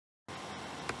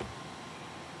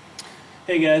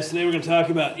Hey guys, today we're going to talk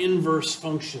about inverse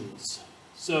functions.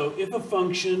 So if a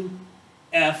function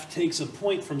f takes a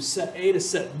point from set A to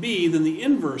set B, then the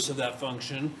inverse of that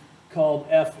function, called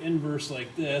f inverse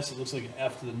like this, it looks like an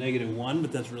f to the -1,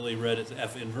 but that's really read as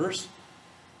f inverse,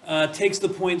 takes the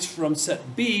points from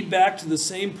set B back to the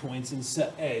same points in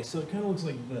set A. So it kind of looks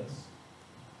like this.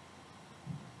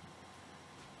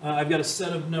 I've got a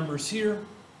set of numbers here,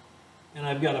 and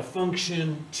I've got a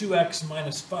function 2x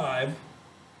minus 5.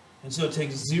 And so it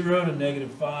takes 0 to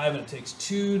 -5, and it takes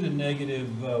 2 to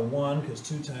 -1, because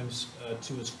 2 times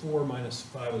 2 is 4, minus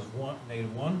 5 is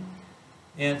 -1.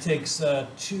 And it takes -5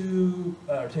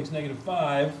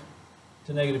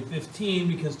 to -15,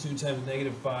 because 2 times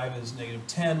 -5 is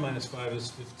 -10, minus 5 is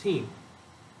 15.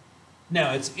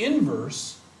 Now its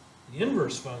inverse, the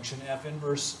inverse function, f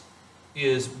inverse,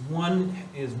 is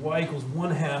y equals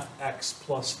 1/2 x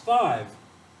plus 5.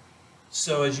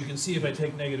 So as you can see, if I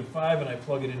take -5 and I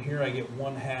plug it in here, I get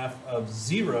 1/2 of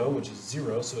 0, which is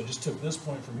 0. So it just took this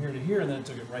point from here to here, and then it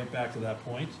took it right back to that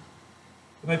point.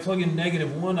 If I plug in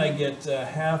 -1, I get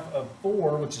half of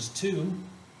 4, which is 2.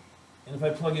 And if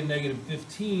I plug in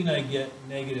 -15, I get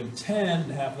 -10,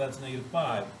 and half of that's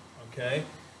 -5. Okay?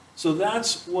 So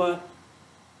that's what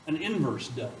an inverse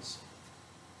does.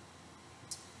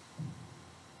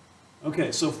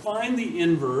 Okay, so find the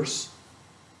inverse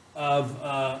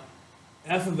of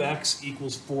f of x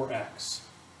equals 4x.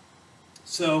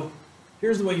 So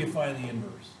here's the way you find the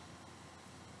inverse.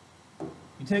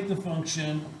 You take the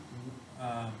function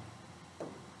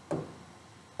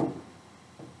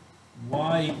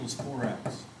y equals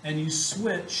 4x, and you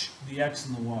switch the x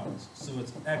and the y's. So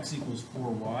it's x equals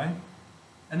 4y,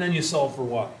 and then you solve for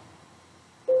y.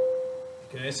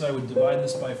 Okay, so I would divide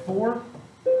this by 4,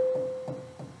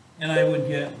 and I would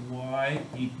get y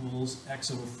equals x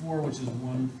over 4, which is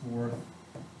 1/4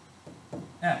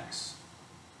 x.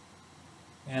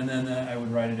 And then I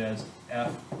would write it as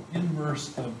f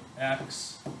inverse of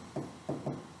x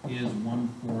is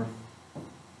 1/4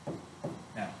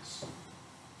 x.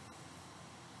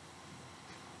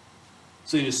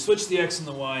 So you just switch the x and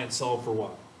the y and solve for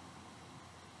y.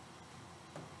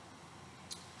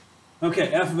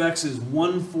 Okay, f of x is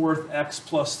 1/4 x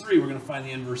plus 3. We're going to find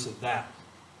the inverse of that.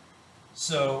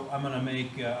 So I'm going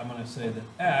to say that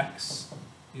x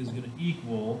is going to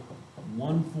equal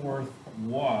 1/4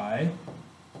 y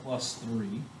plus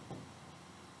 3.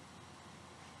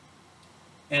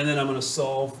 And then I'm going to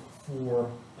solve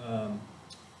for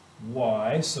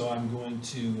y. So I'm going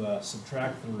to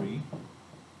subtract 3.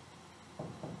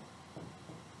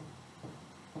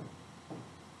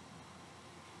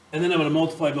 And then I'm going to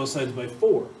multiply both sides by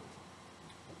 4.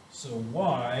 So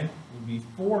y would be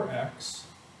 4x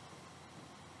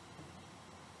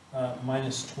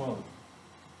minus 12.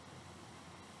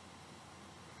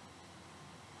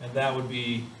 And that would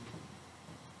be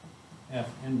f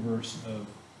inverse of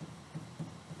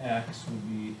x would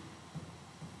be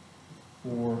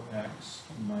 4x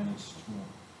minus 12.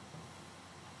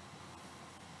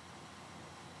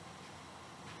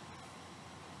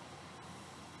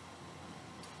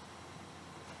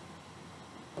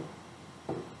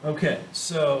 Okay,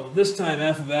 so this time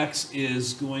f of x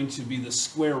is going to be the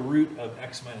square root of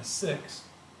x minus 6.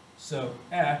 So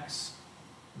x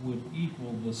would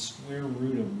equal the square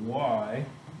root of y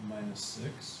minus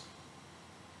 6.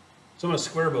 So I'm going to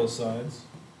square both sides.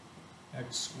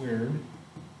 X squared is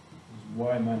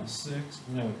y minus 6,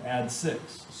 and I would add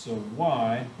 6. So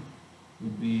y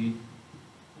would be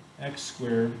x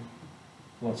squared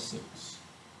plus 6.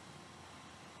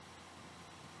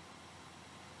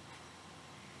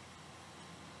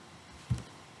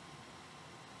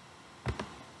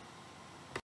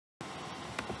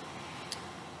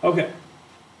 Okay.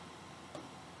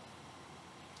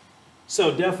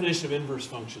 So definition of inverse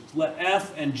functions. Let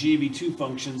f and g be two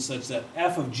functions such that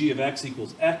f of g of x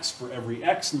equals x for every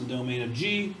x in the domain of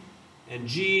g, and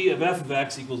g of f of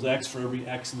x equals x for every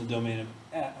x in the domain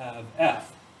of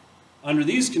f. Under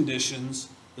these conditions,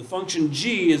 the function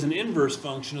g is an inverse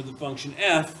function of the function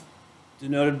f,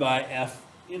 denoted by f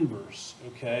inverse.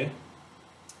 Okay?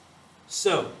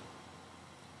 So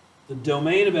the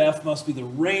domain of f must be the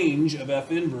range of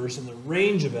f inverse, and the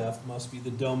range of f must be the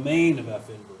domain of f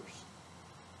inverse.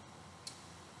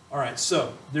 All right,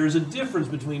 so there's a difference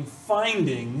between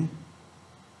finding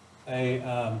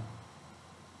an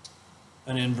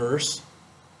inverse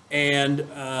and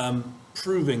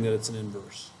proving that it's an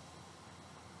inverse.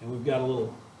 And we've got a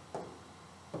little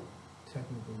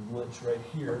technical glitch right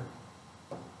here.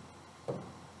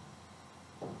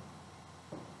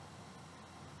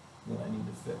 That I need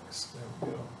to fix. There we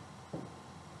go.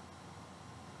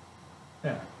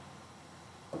 Yeah.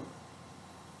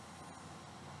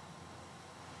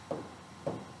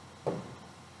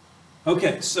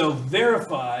 Okay, so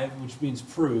verify, which means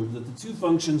prove, that the two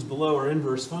functions below are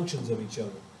inverse functions of each other.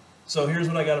 So here's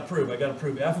what I got to prove. I got to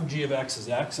prove f of g of x is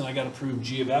x, and I got to prove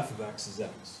g of f of x is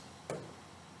x.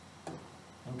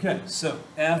 Okay, so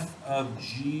f of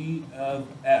g of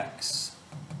x.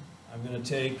 I'm going to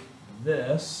take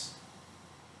this,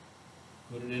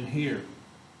 put it in here.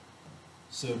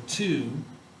 So 2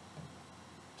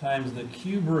 times the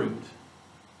cube root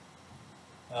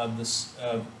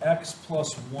of x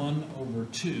plus 1 over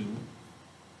 2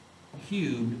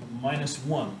 cubed minus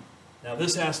 1. Now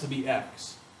this has to be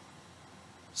x.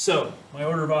 So my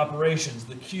order of operations,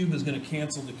 the cube is going to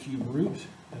cancel the cube root,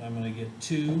 and I'm going to get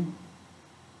 2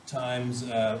 times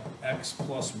x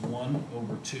plus 1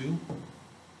 over 2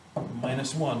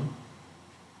 minus 1.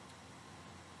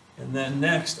 And then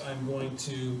next I'm going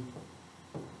to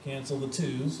cancel the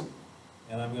 2's,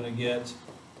 and I'm going to get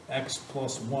x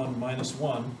plus 1 minus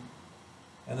 1,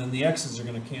 and then the x's are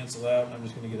going to cancel out, and I'm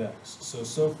just going to get x.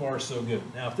 So far, so good.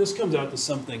 Now, if this comes out to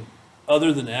something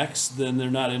other than x, then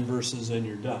they're not inverses and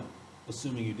you're done,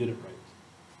 assuming you did it right.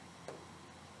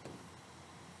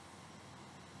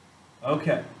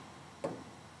 Okay.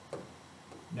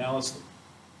 Now let's look.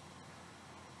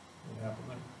 What happened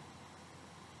there?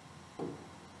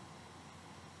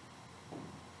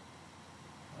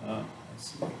 I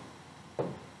see.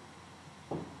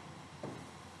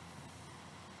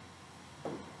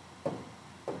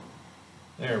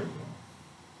 There we go.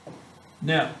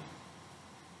 Now,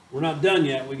 we're not done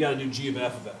yet. We got to do g of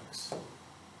f of x.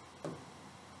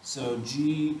 So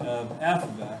g of f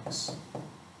of x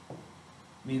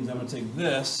means I'm going to take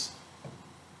this,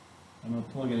 I'm going to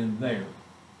plug it in there.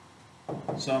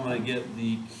 So I'm going to get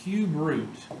the cube root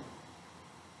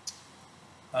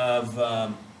of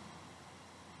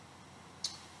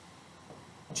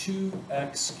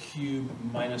 2x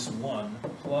cubed minus 1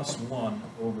 plus 1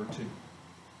 over 2.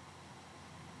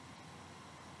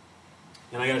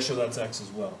 And I got to show that's x as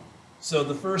well. So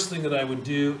the first thing that I would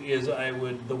do is the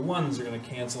 1's are going to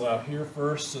cancel out here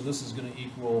first. So this is going to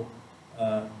equal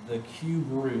the cube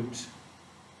root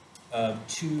of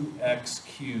 2x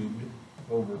cubed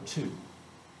over 2.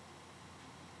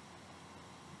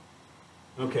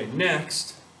 Okay,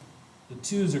 next, the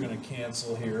 2's are going to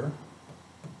cancel here.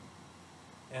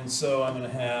 And so I'm going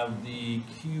to have the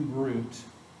cube root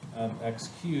of x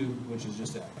cubed, which is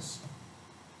just x.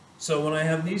 So when I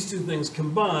have these two things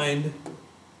combined,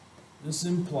 this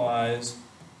implies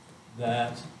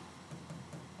that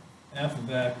f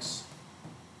of x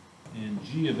and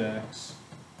g of x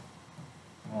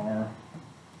are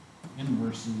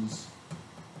inverses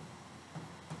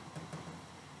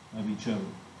of each other.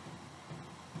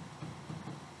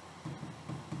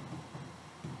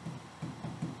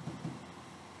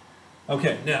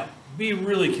 Okay, now, be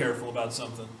really careful about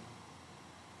something,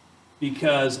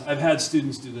 because I've had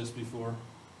students do this before.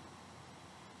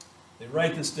 They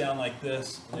write this down like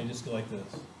this, and they just go like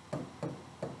this.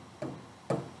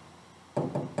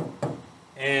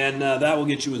 And that will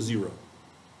get you a 0.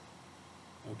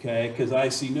 Okay, because I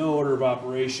see no order of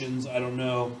operations. I don't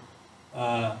know.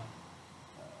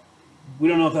 We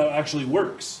don't know if that actually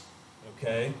works.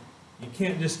 Okay, you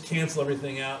can't just cancel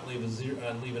everything out and leave a 0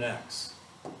 and leave an x.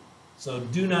 So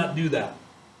do not do that.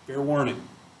 Fair warning.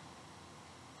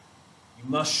 You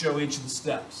must show each of the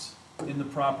steps in the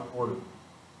proper order.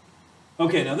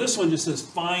 Okay, now this one just says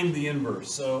find the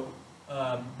inverse. So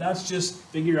that's just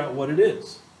figure out what it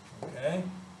is. Okay.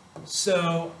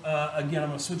 So again, I'm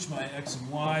going to switch my x and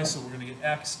y. So we're going to get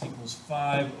x equals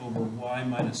 5 over y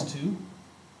minus 2. And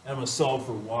I'm going to solve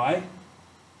for y.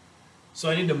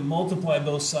 So I need to multiply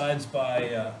both sides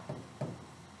by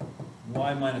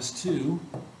y minus 2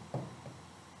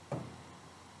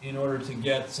 in order to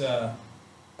get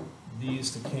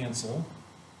these to cancel.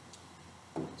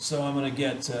 So I'm going to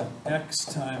get x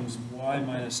times y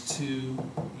minus 2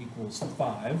 equals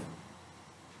 5.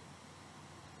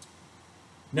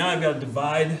 Now I've got to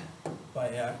divide by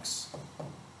x.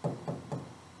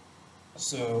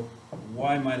 So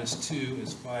y minus 2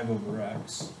 is 5 over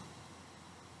x.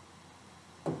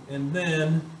 And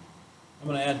then I'm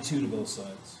going to add 2 to both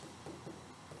sides.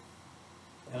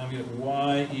 And I'm going to get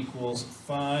y equals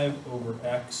 5 over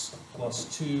x plus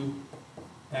 2.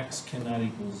 X cannot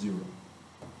equal 0.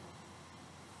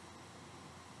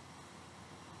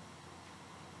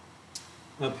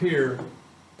 Up here,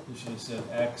 it should have said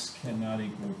x cannot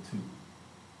equal 2.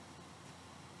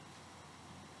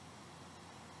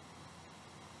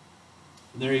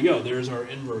 And there you go. There's our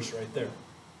inverse right there.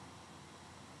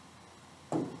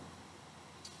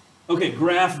 Okay,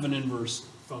 graph of an inverse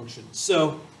function.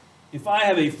 So if I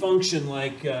have a function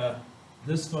like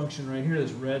this function right here,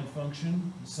 this red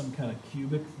function, some kind of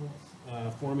cubic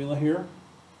formula here.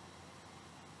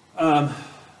 An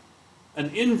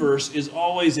inverse is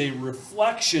always a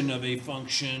reflection of a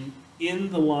function in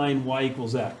the line y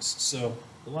equals x. So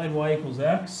the line y equals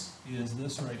x is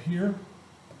this right here.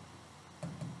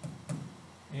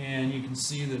 And you can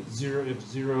see that if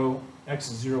 0, x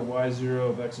is 0, y is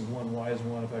 0, if x is 1, y is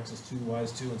 1, if x is 2, y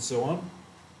is 2, and so on.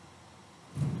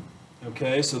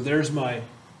 Okay, so there's my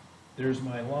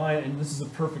line, and this is a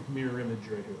perfect mirror image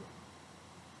right here.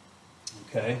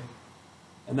 Okay,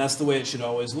 and that's the way it should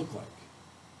always look like.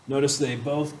 Notice they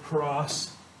both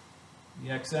cross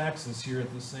the x-axis here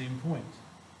at the same point.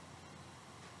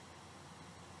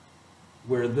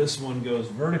 Where this one goes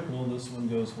vertical, this one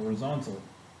goes horizontal.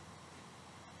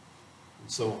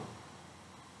 And so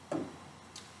on.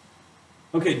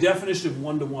 Okay, definition of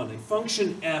one-to-one. A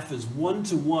function f is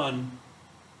one-to-one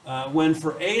when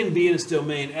for a and b in its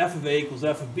domain, f of a equals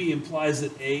f of b implies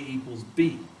that a equals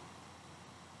b.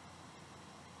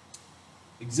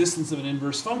 Existence of an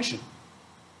inverse function.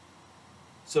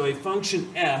 So a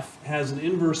function f has an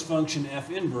inverse function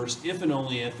f inverse if and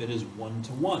only if it is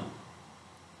one-to-one.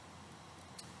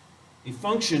 A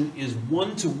function is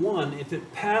one-to-one if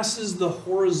it passes the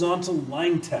horizontal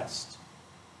line test.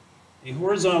 A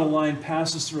horizontal line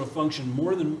passes through a function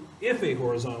more than, if a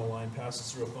horizontal line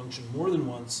passes through a function more than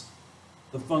once,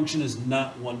 the function is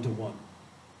not one-to-one.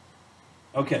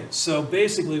 Okay, so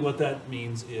basically what that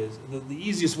means is, the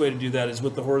easiest way to do that is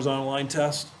with the horizontal line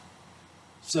test.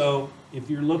 So if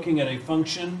you're looking at a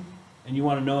function and you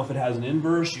want to know if it has an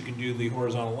inverse, you can do the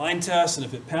horizontal line test, and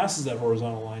if it passes that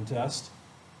horizontal line test,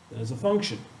 then it's a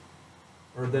function,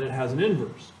 or then it has an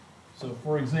inverse. So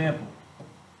for example,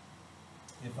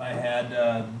 if I had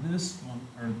this one,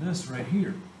 or this right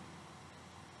here,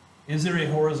 is there a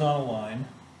horizontal line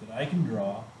that I can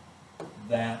draw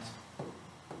that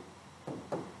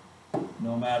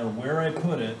no matter where I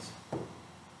put it,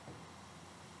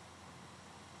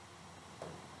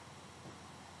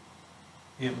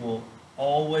 it will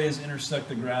always intersect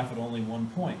the graph at only one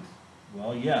point?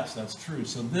 Well, yes, that's true.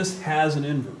 So this has an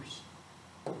inverse.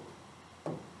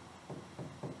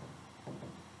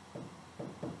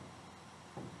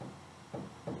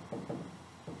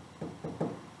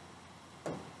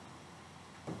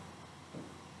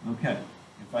 Okay,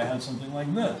 if I had something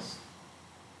like this.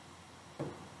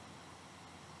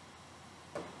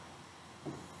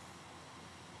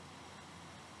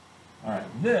 All right,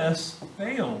 this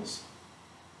fails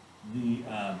the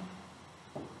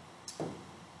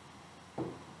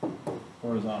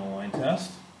horizontal line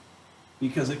test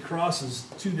because it crosses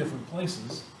two different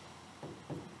places,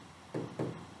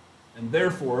 and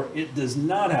therefore it does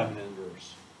not have an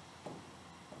inverse.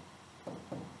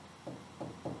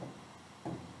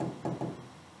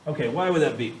 Okay, why would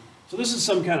that be? So this is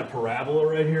some kind of parabola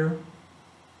right here.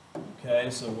 Okay,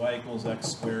 so y equals x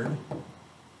squared.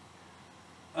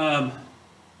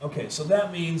 Okay, so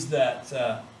that means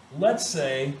that, let's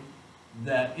say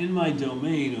that in my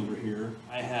domain over here,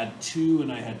 I had 2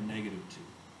 and I had negative 2.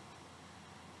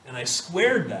 And I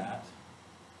squared that.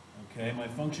 Okay, my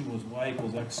function was y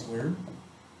equals x squared.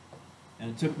 And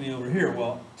it took me over here.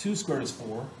 Well, 2 squared is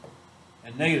 4,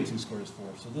 and negative 2 squared is 4.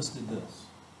 So this did this.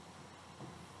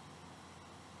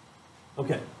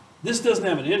 Okay, this doesn't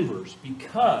have an inverse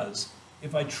because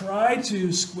if I try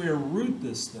to square root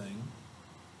this thing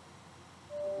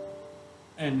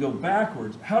and go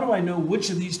backwards, how do I know which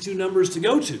of these two numbers to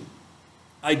go to?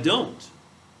 I don't.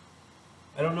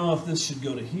 I don't know if this should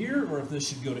go to here or if this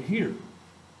should go to here.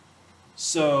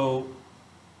 So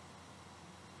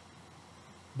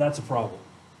that's a problem.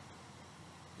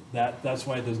 That's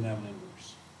why it doesn't have an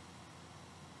inverse.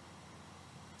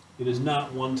 It is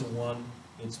not one-to-one.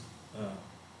 It's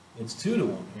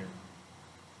 2-to-1 here.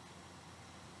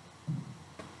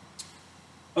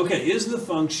 Okay, is the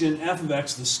function f of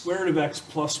x the square root of x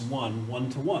plus 1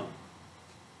 one-to-one?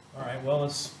 All right, well,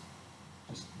 let's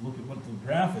just look at what the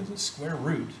graph is. It's square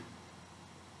root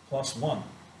plus 1. All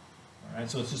right,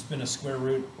 so it's just been a square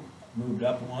root moved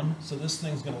up 1. So this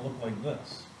thing's going to look like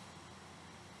this.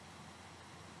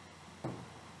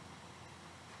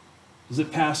 Does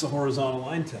it pass the horizontal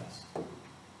line test?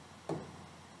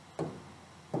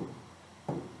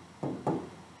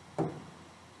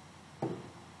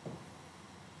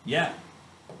 Yeah,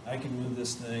 I can move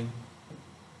this thing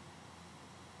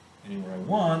anywhere I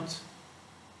want,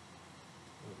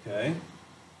 okay,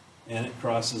 and it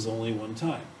crosses only one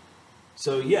time.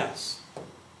 So yes,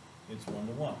 it's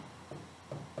one-to-one.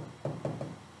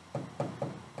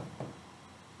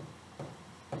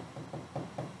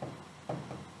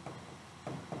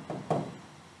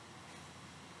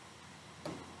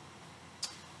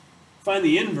 Find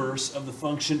the inverse of the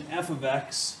function f of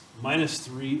x minus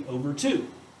 3 over 2.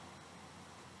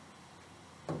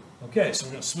 Okay, so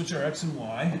we're going to switch our x and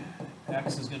y.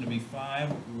 X is going to be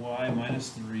 5y minus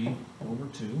 3 over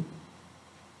 2.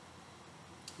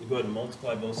 We go ahead and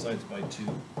multiply both sides by 2.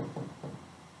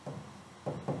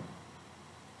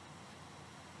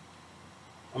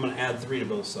 I'm going to add 3 to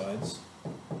both sides.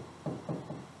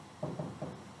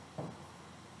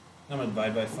 I'm going to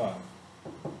divide by 5.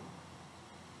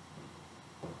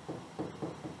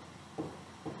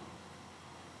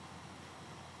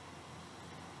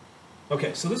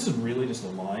 Okay, so this is really just a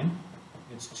line.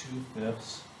 It's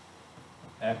 2/5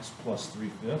 x plus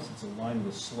 3/5. It's a line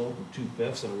with a slope of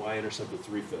 2/5 and a y-intercept of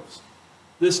 3/5.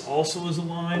 This also is a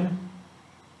line.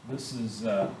 This is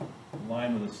a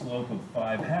line with a slope of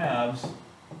 5/2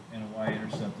 and a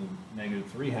y-intercept of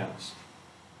 -3/2.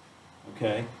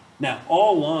 Okay? Now,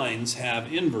 all lines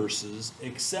have inverses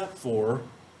except for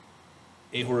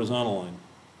a horizontal line.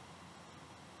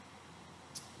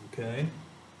 Okay?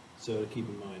 So to keep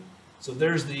in mind. So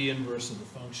there's the inverse of the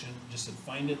function. Just said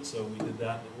find it, so we did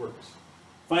that and it works.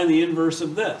 Find the inverse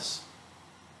of this.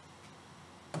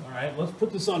 All right, let's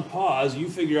put this on pause. You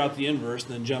figure out the inverse,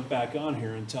 then jump back on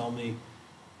here and tell me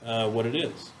what it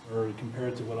is, or compare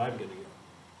it to what I'm going to get.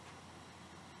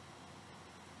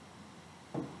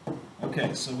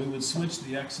 Okay, so we would switch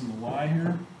the x and the y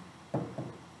here.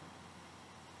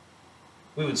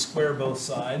 We would square both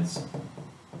sides.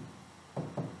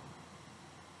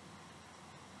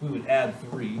 We would add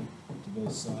 3 to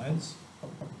both sides.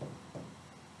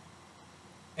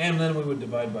 And then we would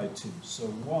divide by 2.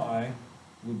 So y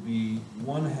would be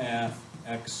 1/2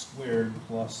 x squared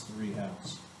plus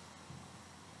 3/2.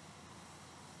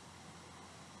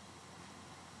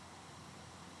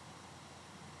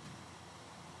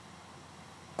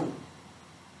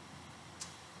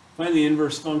 Find the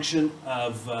inverse function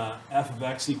of f of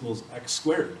x equals x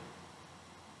squared.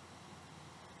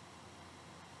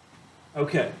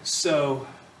 Okay, so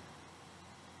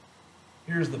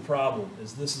here's the problem,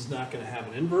 is this is not going to have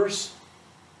an inverse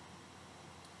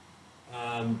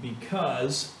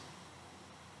because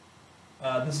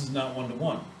this is not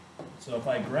 1-to-1. So if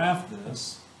I graph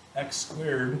this, x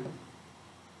squared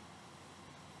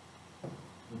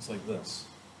looks like this.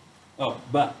 Oh,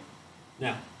 but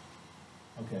now,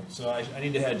 okay, so I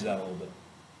need to hedge that a little bit.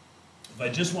 If I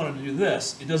just wanted to do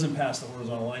this, it doesn't pass the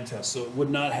horizontal line test, so it would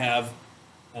not have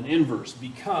an inverse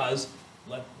because,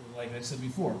 like I said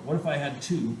before, what if I had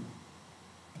 2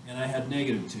 and I had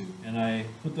 -2 and I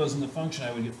put those in the function,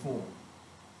 I would get 4.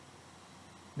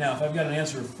 Now, if I've got an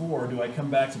answer of 4, do I come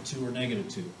back to 2 or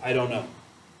 -2? I don't know.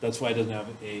 That's why it doesn't have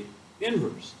a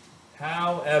inverse.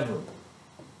 However,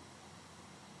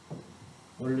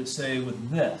 what did it say with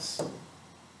this?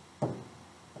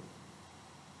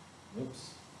 Whoops,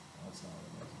 that's not what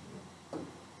I meant to do.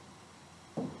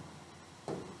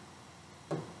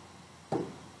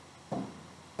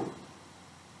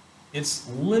 It's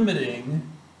limiting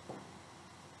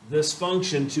this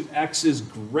function to x is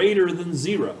greater than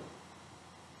 0.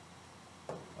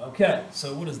 Okay,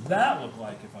 so what does that look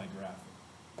like if I graph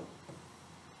it?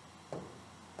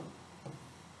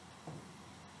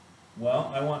 Well,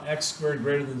 I want x squared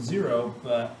greater than 0,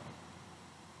 but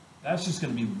that's just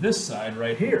going to be this side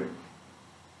right here.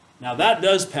 Now that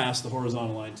does pass the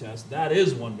horizontal line test. That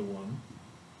is 1-to-1.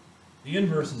 The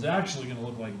inverse is actually going to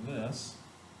look like this.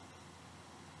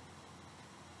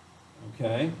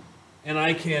 Okay, and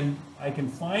I can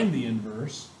find the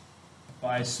inverse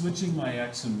by switching my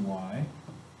x and y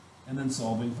and then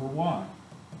solving for y.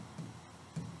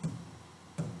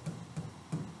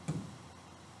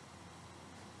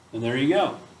 And there you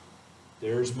go.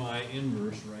 There's my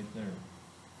inverse right there.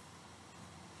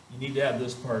 You need to have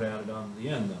this part added on to the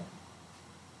end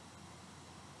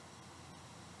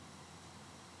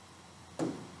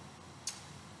though.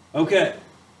 Okay.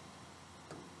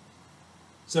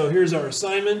 So here's our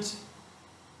assignment,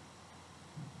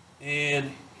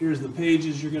 and here's the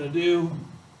pages you're going to do,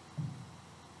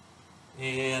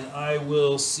 and I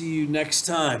will see you next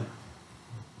time.